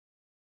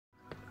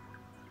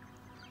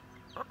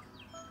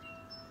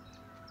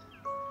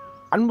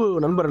அன்பு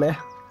நண்பர்களே,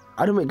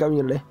 அருமை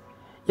கவிஞர்களே,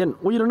 என்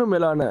உயிரினும்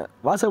மேலான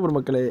வாசகர்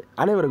மக்களே,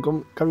 அனைவருக்கும்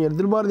கவிஞர்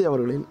தில்பாரதி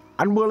அவர்களின்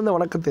அன்பு கலந்த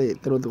வணக்கத்தை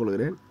தெரிவித்துக்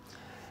கொள்கிறேன்.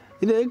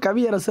 இது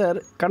கவியரசர்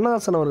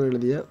கண்ணதாசன் அவர்கள்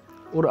எழுதிய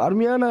ஒரு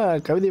அருமையான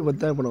கவிதையை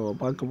பற்றி இப்போ நம்ம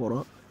பார்க்க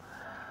போகிறோம்.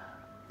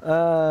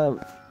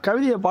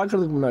 கவிதையை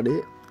பார்க்குறதுக்கு முன்னாடி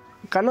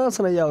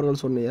கண்ணதாசன் ஐயா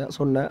அவர்கள்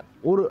சொன்ன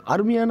ஒரு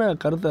அருமையான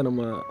கருத்தை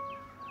நம்ம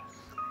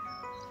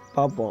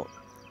பார்ப்போம்.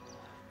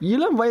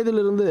 இளம்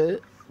வயதிலிருந்து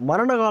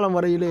மரண காலம்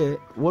வரையிலே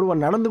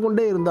ஒருவன் நடந்து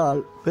கொண்டே இருந்தால்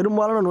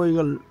பெரும்பாலான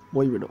நோய்கள்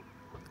போய்விடும்.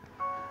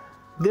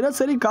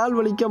 தினசரி கால்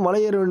வலிக்க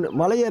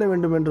மலையேற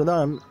வேண்டும்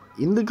என்றுதான்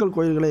இந்துக்கள்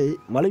கோயில்களை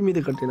மலை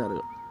மீது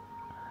கட்டினார்கள்.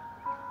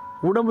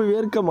 உடம்பு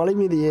வேர்க்க மலை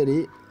மீது ஏறி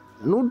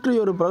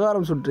 101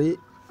 பிரகாரம் சுற்றி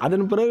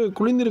அதன் பிறகு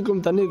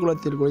குளிர்ந்திருக்கும் தண்ணீர்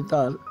குளத்தில்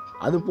குளித்தால்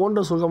அது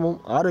போன்ற சுகமும்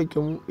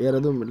ஆரோக்கியமும் வேறு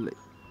எதுவும் இல்லை.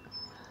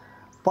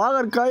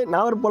 பாகற்காய்,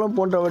 நாவற்பழம்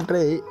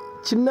போன்றவற்றை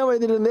சின்ன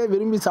வயதிலிருந்தே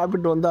விரும்பி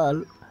சாப்பிட்டு வந்தால்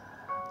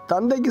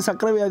தந்தைக்கு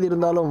சக்கரை வியாதி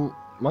இருந்தாலும்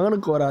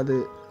மகனுக்கு வராது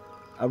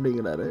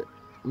அப்படிங்கிறாரு.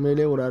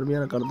 உண்மையிலே ஒரு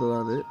அருமையான கருத்து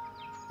தான் அது.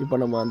 இப்போ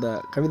நம்ம அந்த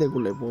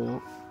கவிதைக்குள்ளே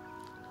போவோம்.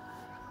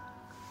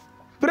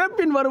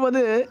 பிறப்பின்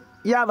வருவது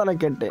யாதனை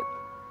கேட்டேன்,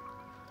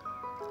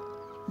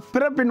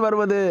 பிறப்பின்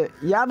வருவது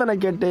யாதனை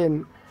கேட்டேன்,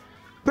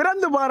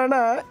 பிறந்து பாரன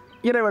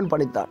இறைவன்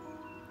பணித்தான்.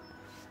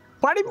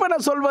 படிப்பன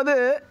சொல்வது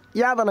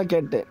யாதனை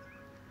கேட்டேன்,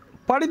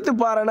 படித்து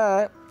பாரன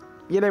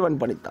இறைவன்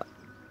பணித்தான்.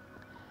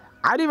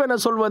 அறிவென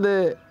சொல்வது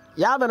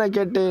யாதனை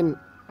கேட்டேன்,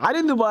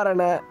 அறிந்து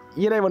பாரன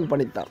இறைவன்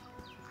பணித்தான்.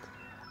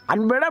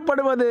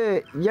 அன்பெனப்படுவது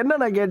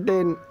என்னென்ன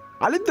கேட்டேன்,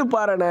 அழித்து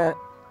பாரன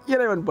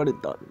இறைவன்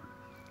பணித்தான்.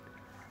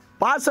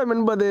 பாசம்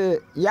என்பது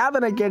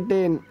யாதனை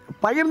கேட்டேன்,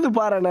 பகிர்ந்து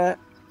பாரன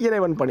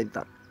இறைவன்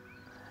பணித்தான்.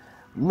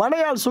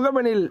 மனையால்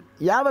சுகமெனில்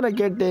யாதனை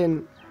கேட்டேன்,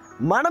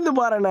 மணந்து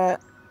பாரன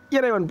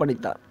இறைவன்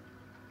பணித்தான்.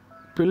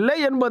 பிள்ளை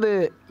என்பது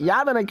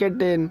யாதனை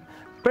கேட்டேன்,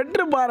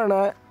 பெற்று பாரன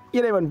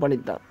இறைவன்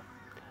பணித்தான்.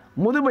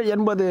 முதுமை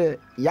என்பது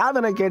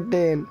யாதனை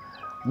கேட்டேன்,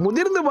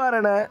 முதிர்ந்து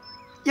பாரன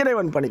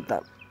இறைவன்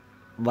பணித்தான்.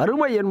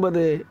 வறுமை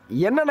என்பது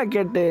என்னென்ன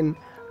கேட்டேன்,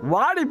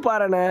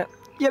 வாடிப்பாரன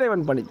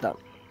இறைவன் பணித்தான்.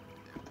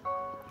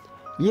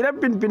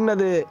 இறப்பின்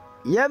பின்னது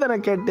ஏதென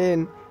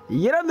கேட்டேன்,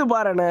 இறந்து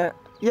பாரன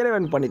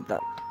இறைவன்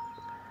பணித்தான்.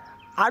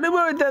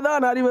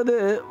 அனுபவித்ததான் அறிவது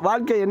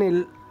வாழ்க்கை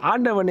எனில்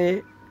ஆண்டவனே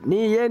நீ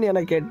ஏன்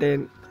என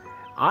கேட்டேன்.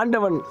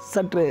 ஆண்டவன்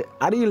சற்று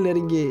அருகில்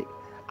நெருங்கி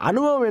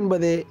அனுபவம்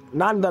என்பதே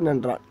நான் தான்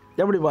என்றான்.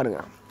 எப்படி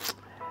பாருங்க,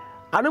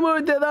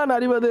 அனுபவித்ததான்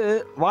அறிவது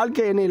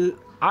வாழ்க்கை எனில்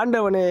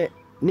ஆண்டவனே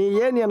நீ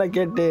ஏன் என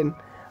கேட்டேன்.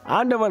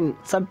 ஆண்டவன்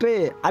சற்றே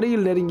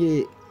அருகில் நெருங்கி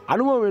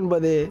அனுபவம்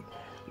என்பதே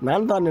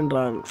நான் தான்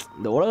என்றான்.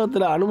 இந்த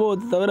உலகத்தில்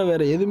அனுபவத்தை தவிர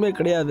வேறு எதுவுமே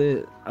கிடையாது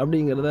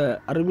அப்படிங்கிறத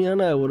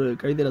அருமையான ஒரு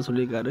கவிதையில்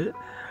சொல்லியிருக்காரு.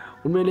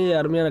 உண்மையிலேயே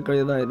அருமையான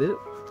கவிதை தான் இது.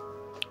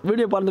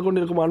 வீடியோ பார்த்து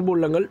கொண்டிருக்கும் அன்பு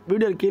உள்ளங்கள்,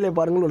 வீடியோ கீழே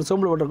பாருங்கள், ஒரு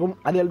சோம்பல் பட்டிருக்கும்,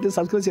 அதை அழுத்தி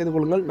சப்ஸ்கிரைப் செய்து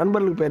கொள்ளுங்கள்.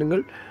 நண்பர்களுக்கு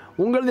பெயருங்கள்.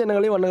 உங்களது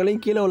எண்ணங்களையும்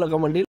வண்ணங்களையும் கீழே உள்ள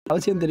கமெண்டில்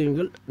அவசியம்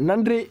தெரியுங்கள்.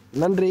 நன்றி,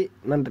 நன்றி,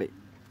 நன்றி.